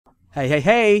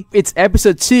Hey, it's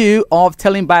episode 2 of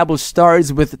Telling Bible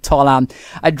Stories with TOLA.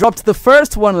 I dropped the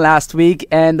first one last week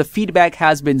and the feedback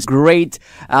has been great.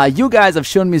 You guys have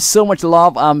shown me so much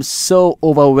love. I'm so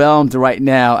overwhelmed right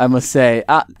now, I must say.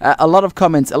 A lot of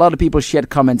comments, a lot of people shared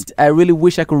comments. I really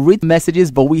wish I could read messages,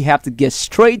 but we have to get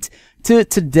straight to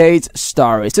today's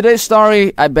story. Today's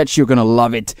story, I bet you're gonna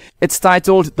love it. It's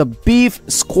titled The Beef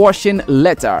Squashing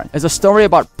Letter. It's a story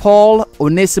about Paul,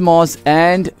 Onesimus,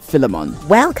 and Philemon.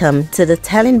 Welcome to the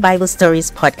Telling Bible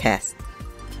Stories podcast.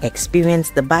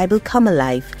 Experience the Bible come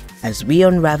alive as we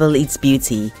unravel its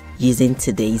beauty using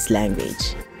today's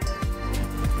language.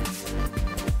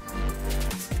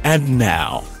 And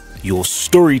now, your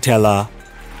storyteller,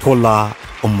 TOLA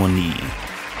Omoniyi.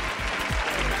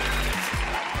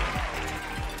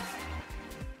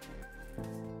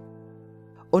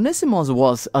 Onesimus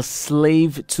was a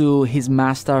slave to his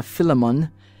master Philemon,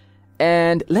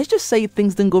 and let's just say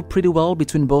things didn't go pretty well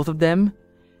between both of them.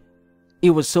 It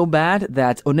was so bad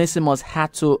that Onesimus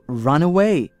had to run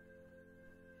away.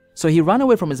 So he ran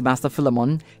away from his master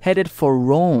Philemon, headed for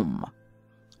Rome.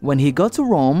 When he got to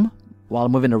Rome, while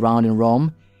moving around in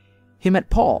Rome, he met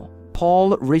Paul.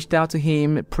 Paul reached out to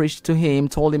him, preached to him,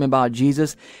 told him about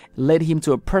Jesus, led him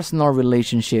to a personal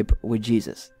relationship with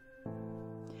Jesus.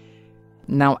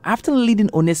 Now, after leading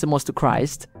Onesimus to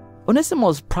Christ,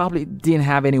 Onesimus probably didn't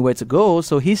have anywhere to go,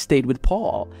 so he stayed with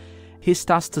Paul. He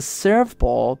starts to serve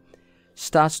Paul,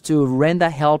 starts to render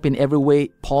help in every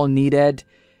way Paul needed.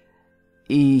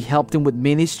 He helped him with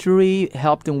ministry,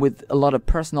 helped him with a lot of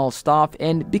personal stuff,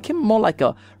 and became more like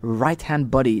a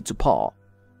right-hand buddy to Paul.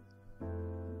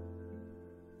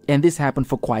 And this happened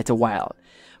for quite a while.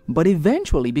 But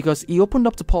eventually, because he opened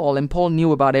up to Paul and Paul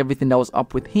knew about everything that was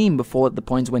up with him before the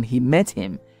point when he met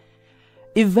him,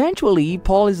 eventually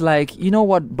Paul is like, you know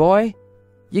what, boy?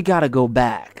 You gotta go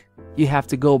back. You have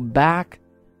to go back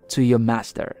to your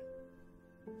master.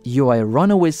 You are a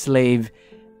runaway slave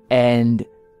and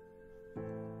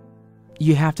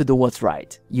you have to do what's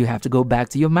right. You have to go back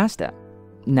to your master.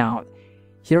 Now,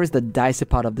 here is the dicey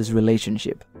part of this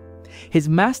relationship. His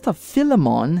master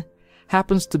Philemon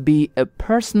happens to be a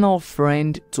personal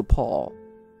friend to Paul.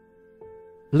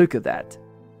 Look at that.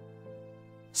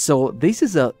 So this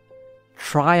is a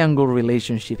triangle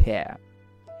relationship here.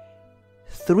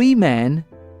 3 men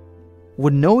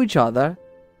would know each other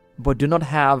but do not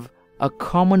have a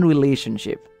common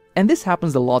relationship. And this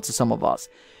happens a lot to some of us.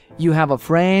 You have a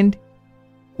friend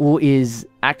who is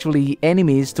actually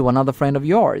enemies to another friend of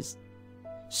yours.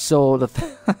 So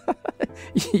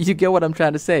you get what I'm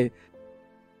trying to say.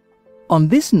 On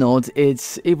this note,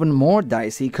 it's even more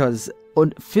dicey because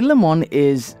Philemon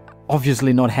is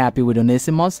obviously not happy with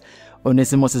Onesimus.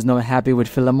 Onesimus is not happy with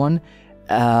Philemon.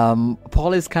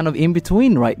 Paul is kind of in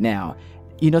between right now.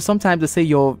 You know, sometimes they say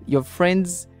your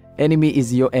friend's enemy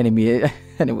is your enemy.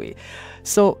 Anyway,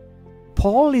 so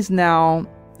Paul is now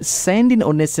sending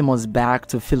Onesimus back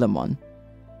to Philemon,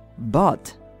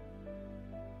 but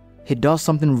he does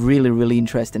something really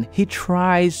interesting. He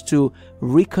tries to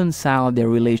reconcile their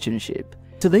relationship.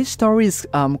 Today's story is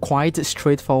quite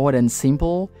straightforward and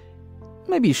simple.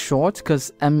 Maybe short,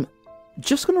 because I'm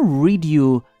just going to read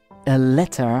you a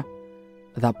letter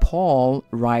that Paul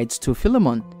writes to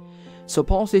Philemon. So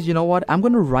Paul says, you know what? I'm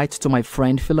going to write to my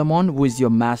friend Philemon, who is your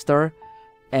master,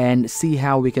 and see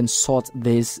how we can sort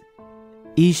this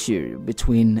issue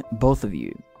between both of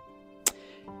you.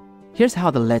 Here's how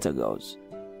the letter goes.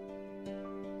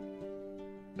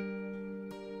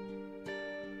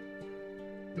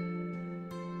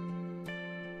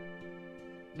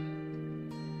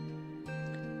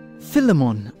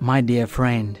 Philemon, my dear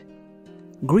friend,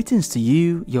 greetings to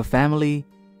you, your family,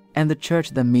 and the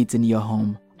church that meets in your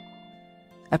home.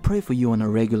 I pray for you on a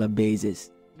regular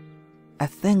basis. I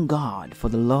thank God for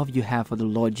the love you have for the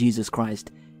Lord Jesus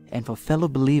Christ and for fellow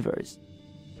believers.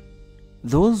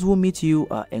 Those who meet you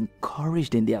are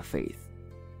encouraged in their faith.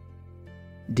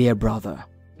 Dear brother,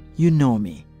 you know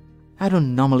me. I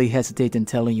don't normally hesitate in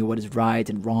telling you what is right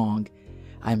and wrong.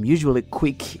 I am usually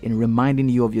quick in reminding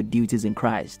you of your duties in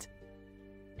Christ.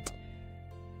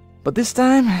 But this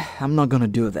time, I'm not going to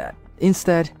do that.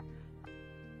 Instead,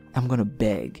 I'm going to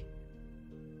beg.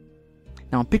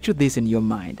 Now picture this in your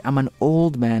mind. I'm an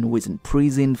old man who is in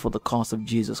prison for the cause of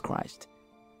Jesus Christ.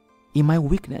 In my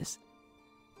weakness,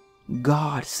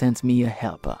 God sent me a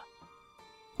helper,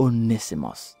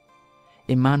 Onesimus,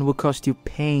 a man who caused you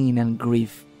pain and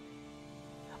grief.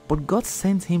 But God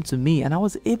sent him to me and I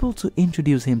was able to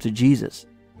introduce him to Jesus.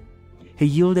 He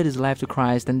yielded his life to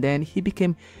Christ and then he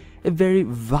became a very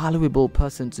valuable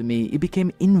person to me. He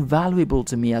became invaluable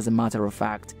to me, as a matter of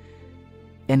fact.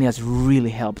 And he has really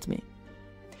helped me.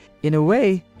 In a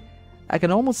way, I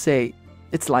can almost say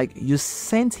it's like you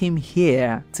sent him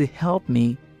here to help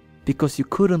me because you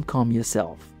couldn't come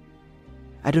yourself.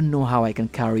 I don't know how I can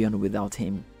carry on without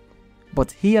him,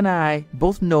 but he and I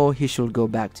both know he should go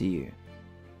back to you.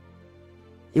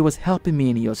 He was helping me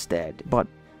in your stead, but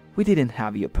we didn't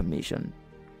have your permission.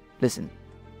 Listen,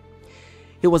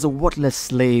 he was a worthless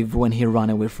slave when he ran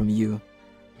away from you.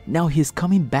 Now he's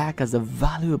coming back as a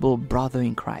valuable brother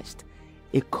in Christ,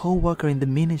 a co-worker in the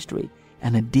ministry,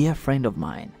 and a dear friend of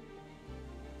mine.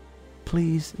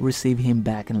 Please receive him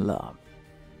back in love.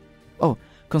 Oh,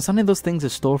 concerning those things I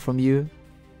stole from you,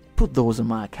 put those on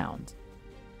my account.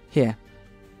 Here,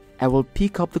 I will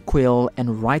pick up the quill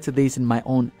and write this in my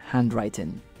own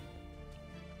handwriting.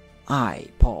 I,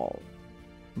 Paul,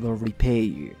 will repay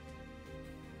you.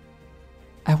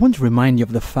 I want to remind you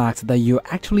of the fact that you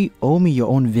actually owe me your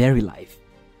own very life.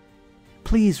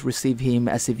 Please receive him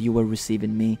as if you were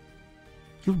receiving me.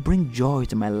 You'll bring joy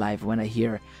to my life when I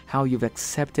hear how you've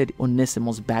accepted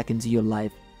Onesimus back into your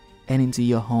life and into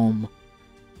your home.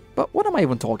 But what am I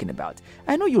even talking about?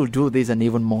 I know you'll do this and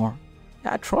even more.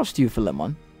 I trust you,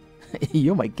 Philemon.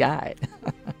 You're my guy.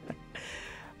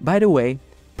 By the way,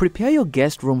 prepare your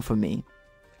guest room for me.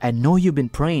 I know you've been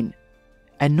praying.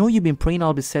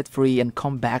 I'll be set free and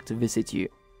come back to visit you.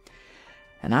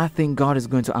 And I think God is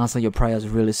going to answer your prayers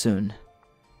really soon.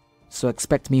 So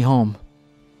expect me home.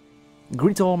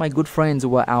 Greet all my good friends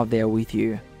who are out there with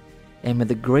you. And may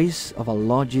the grace of our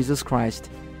Lord Jesus Christ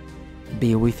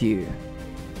be with you.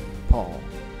 Paul.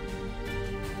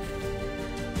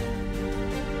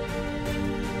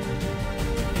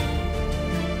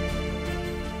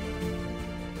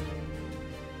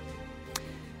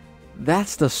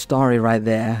 That's the story right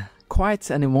there. Quite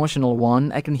an emotional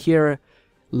one. I can hear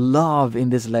love in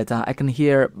this letter. I can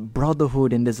hear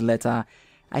brotherhood in this letter.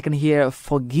 I can hear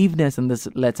forgiveness in this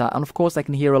letter. And of course, I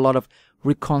can hear a lot of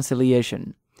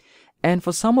reconciliation. And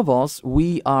for some of us,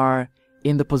 we are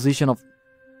in the position of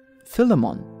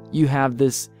Philemon. You have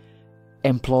this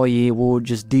employee who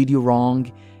just did you wrong.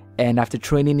 And after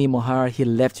training him or her, he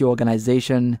left your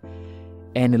organization.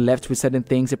 And he left with certain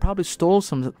things. He probably stole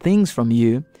some things from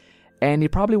you. And he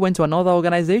probably went to another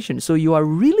organization. So you are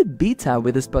really bitter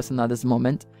with this person at this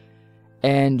moment.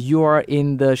 And you are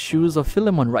in the shoes of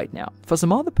Philemon right now. For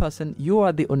some other person, you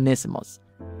are the Onesimus.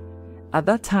 At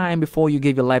that time, before you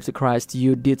gave your life to Christ,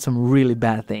 you did some really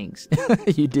bad things.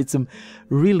 You did some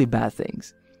really bad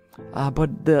things.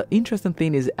 But the interesting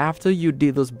thing is, after you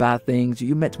did those bad things,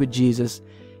 you met with Jesus.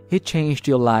 He changed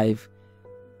your life.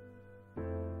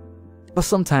 But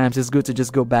sometimes it's good to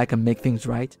just go back and make things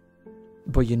right.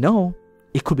 But you know,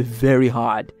 it could be very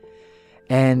hard.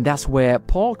 And that's where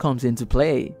Paul comes into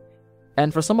play.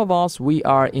 And for some of us, we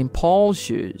are in Paul's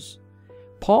shoes.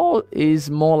 Paul is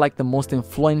more like the most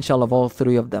influential of all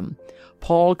three of them.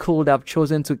 Paul could have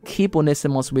chosen to keep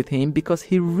Onesimus with him because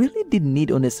he really did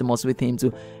need Onesimus with him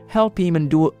to help him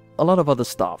and do a lot of other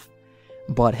stuff.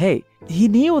 But hey, he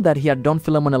knew that he had done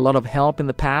Philemon a lot of help in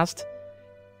the past.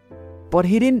 But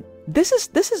he didn't. This is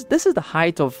the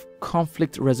height of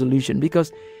conflict resolution,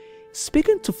 because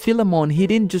speaking to Philemon, he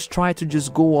didn't just try to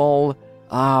just go all,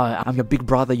 I'm your big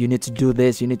brother, you need to do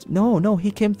this, No,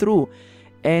 he came through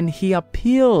and he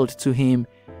appealed to him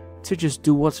to just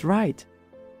do what's right.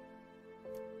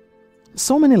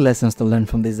 So many lessons to learn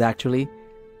from this actually.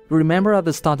 Remember at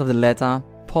the start of the letter,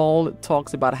 Paul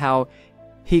talks about how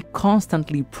he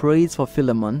constantly prays for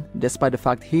Philemon despite the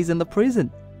fact he's in the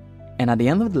prison. And at the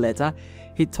end of the letter,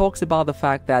 he talks about the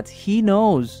fact that he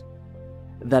knows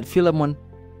that Philemon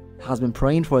has been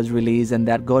praying for his release and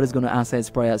that God is going to answer his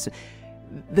prayers.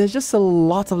 There's just a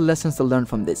lot of lessons to learn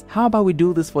from this. How about we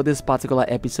do this for this particular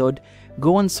episode?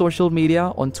 Go on social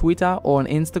media, on Twitter or on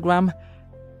Instagram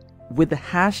with the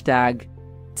hashtag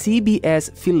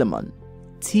TBSPhilemon,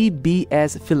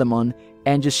 TBSPhilemon,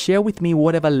 and just share with me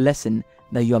whatever lesson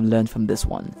that you have learned from this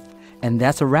one. And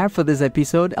that's a wrap for this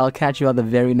episode. I'll catch you at the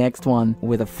very next one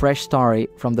with a fresh story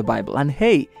from the Bible. And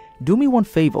hey, do me one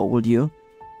favor, would you?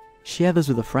 Share this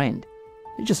with a friend.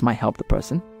 It just might help the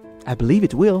person. I believe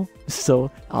it will.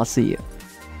 So I'll see you.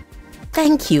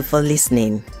 Thank you for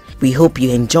listening. We hope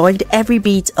you enjoyed every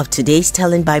bit of today's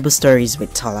Telling Bible Stories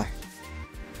with TOLA.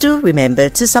 Do remember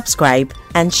to subscribe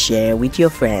and share with your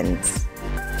friends.